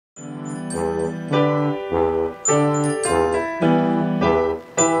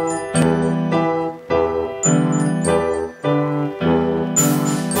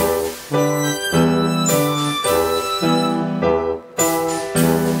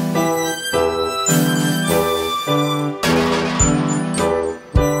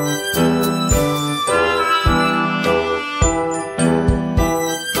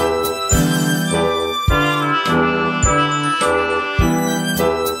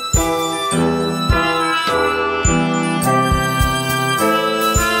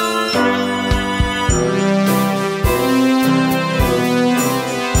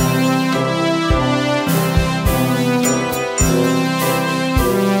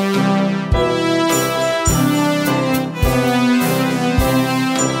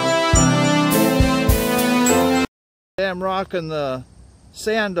I'm rocking the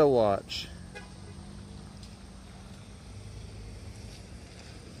Sanda watch.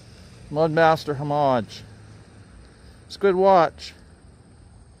 Mudmaster homage. It's a good watch.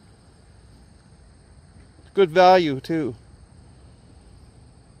 Good value too.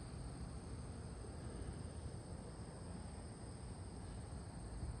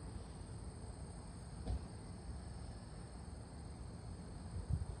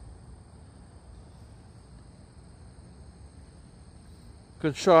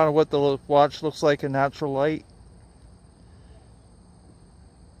 Good shot of what the watch looks like in natural light.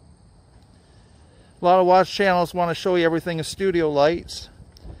 A lot of watch channels want to show you everything in studio lights.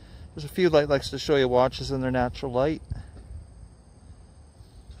 There's a few that likes to show you watches in their natural light.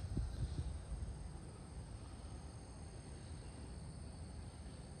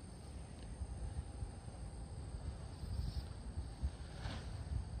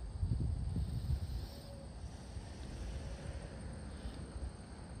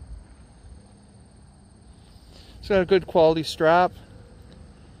 It's got a good quality strap.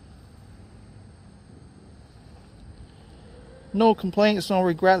 No complaints, no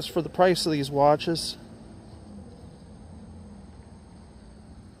regrets for the price of these watches.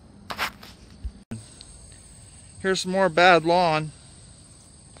 Here's some more bad lawn.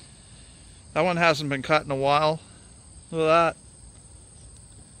 That one hasn't been cut in a while. Look at that.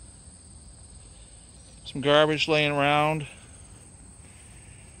 Some garbage laying around.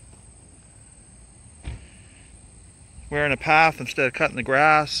 Wearing a path instead of cutting the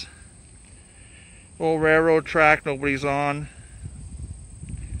grass. Old railroad track nobody's on.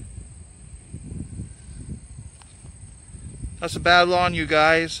 That's a bad lawn, you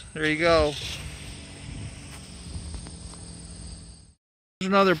guys. There you go. There's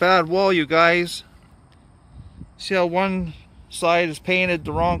another bad wall, you guys. See how one side is painted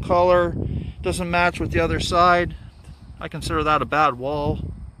the wrong color, doesn't match with the other side? I consider that a bad wall.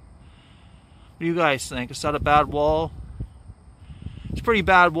 What do you guys think? Is that a bad wall? It's a pretty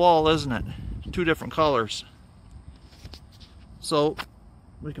bad wall, isn't it? Two different colors. So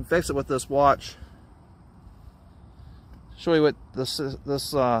we can fix it with this watch. Show you what this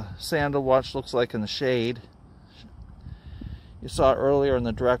Sanda watch looks like in the shade. You saw it earlier in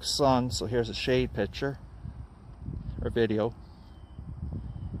the direct sun, so here's a shade picture or video.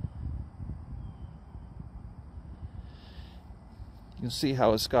 You can see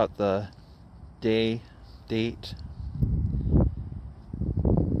how it's got the day, date.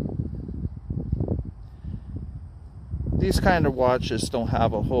 These kind of watches don't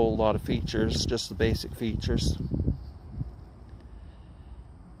have a whole lot of features, just the basic features.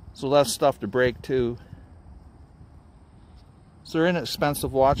 So less stuff to break too. So they're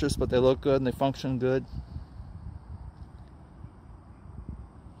inexpensive watches, but they look good and they function good.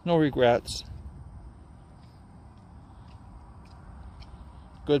 No regrets.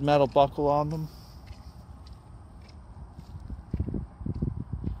 Good metal buckle on them.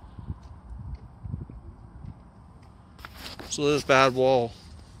 So this bad wall.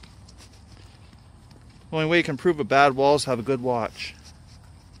 The only way you can prove a bad wall is have a good watch.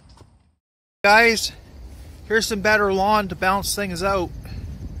 Guys, here's some better lawn to bounce things out.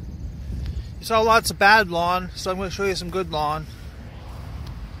 You saw lots of bad lawn, so I'm going to show you some good lawn.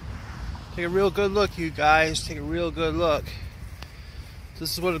 Take a real good look, you guys. Take a real good look.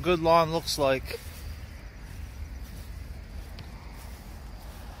 This is what a good lawn looks like.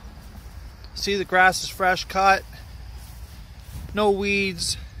 See, the grass is fresh cut. No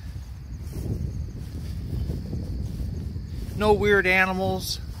weeds. No weird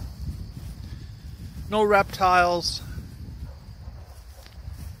animals. No reptiles.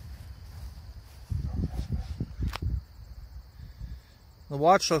 The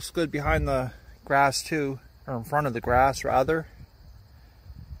watch looks good behind the grass too, or in front of the grass rather.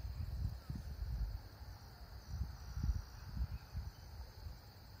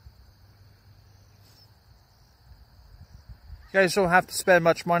 You guys don't have to spend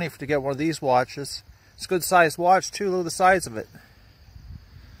much money to get one of these watches. It's a good sized watch too. Look at the size of it.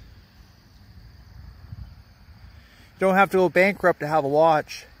 You don't have to go bankrupt to have a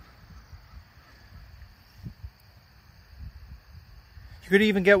watch. You could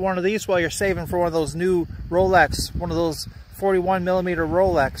even get one of these while you're saving for one of those new Rolex, one of those 41mm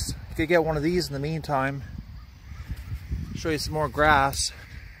Rolex. You could get one of these in the meantime. Show you some more grass.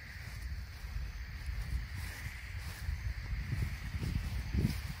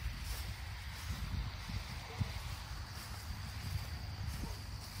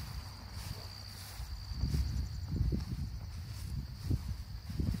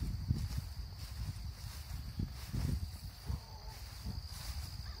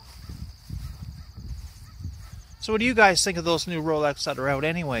 So what do you guys think of those new Rolex that are out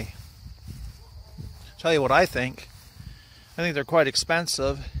anyway? I'll tell you what I think. I think they're quite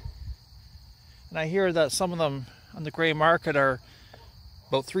expensive. And I hear that some of them on the gray market are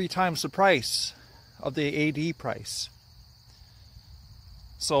about 3 times the price of the AD price.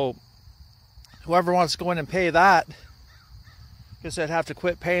 So whoever wants to go in and pay that, I guess they'd have to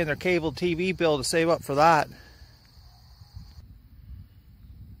quit paying their cable TV bill to save up for that.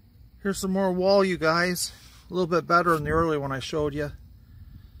 Here's some more wall, you guys. A little bit better than the earlier one I showed you.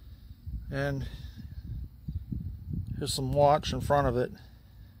 And here's some watch in front of it.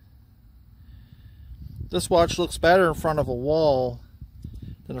 This watch looks better in front of a wall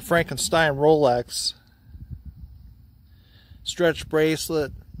than a Frankenstein Rolex. Stretch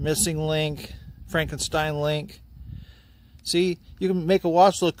bracelet, missing link, Frankenstein link. See, you can make a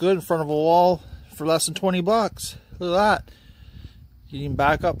watch look good in front of a wall for less than 20 bucks. Look at that. You can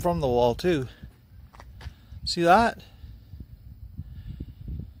back up from the wall too. See that?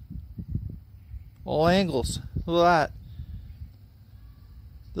 All angles. Look at that.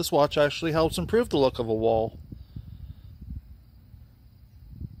 This watch actually helps improve the look of a wall.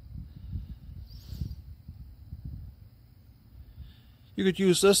 You could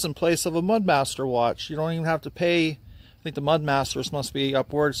use this in place of a Mudmaster watch. You don't even have to pay. I think the Mudmasters must be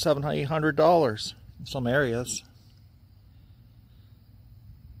upwards $700, $800 in some areas.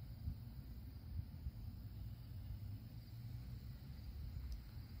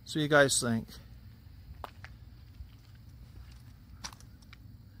 So what do you guys think?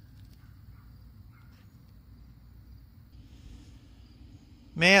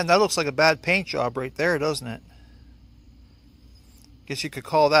 Man, that looks like a bad paint job right there, doesn't it? Guess you could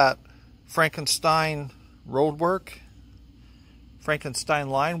call that Frankenstein road work? Frankenstein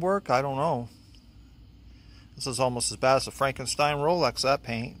line work? I don't know. This is almost as bad as a Frankenstein Rolex, that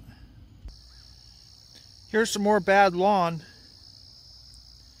paint. Here's some more bad lawn.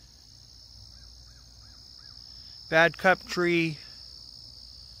 Bad cut tree,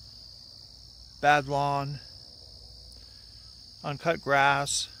 bad lawn, uncut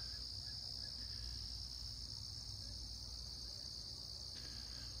grass.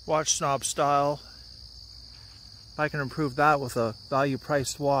 Watch snob style. If I can improve that with a value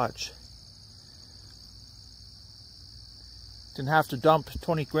priced watch. Didn't have to dump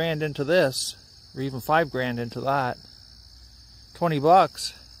 20 grand into this, or even 5 grand into that. 20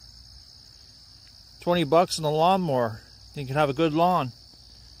 bucks. 20 bucks in a lawnmower. You can have a good lawn.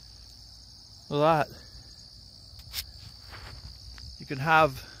 Look at that. You can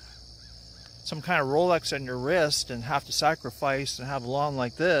have some kind of Rolex on your wrist and have to sacrifice and have a lawn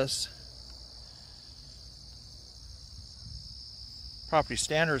like this. Property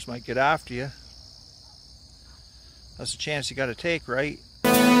standards might get after you. That's a chance you got to take, right?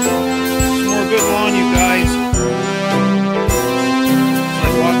 Some more good lawn, you guys. It's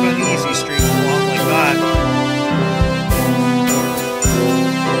like walking on the easy street.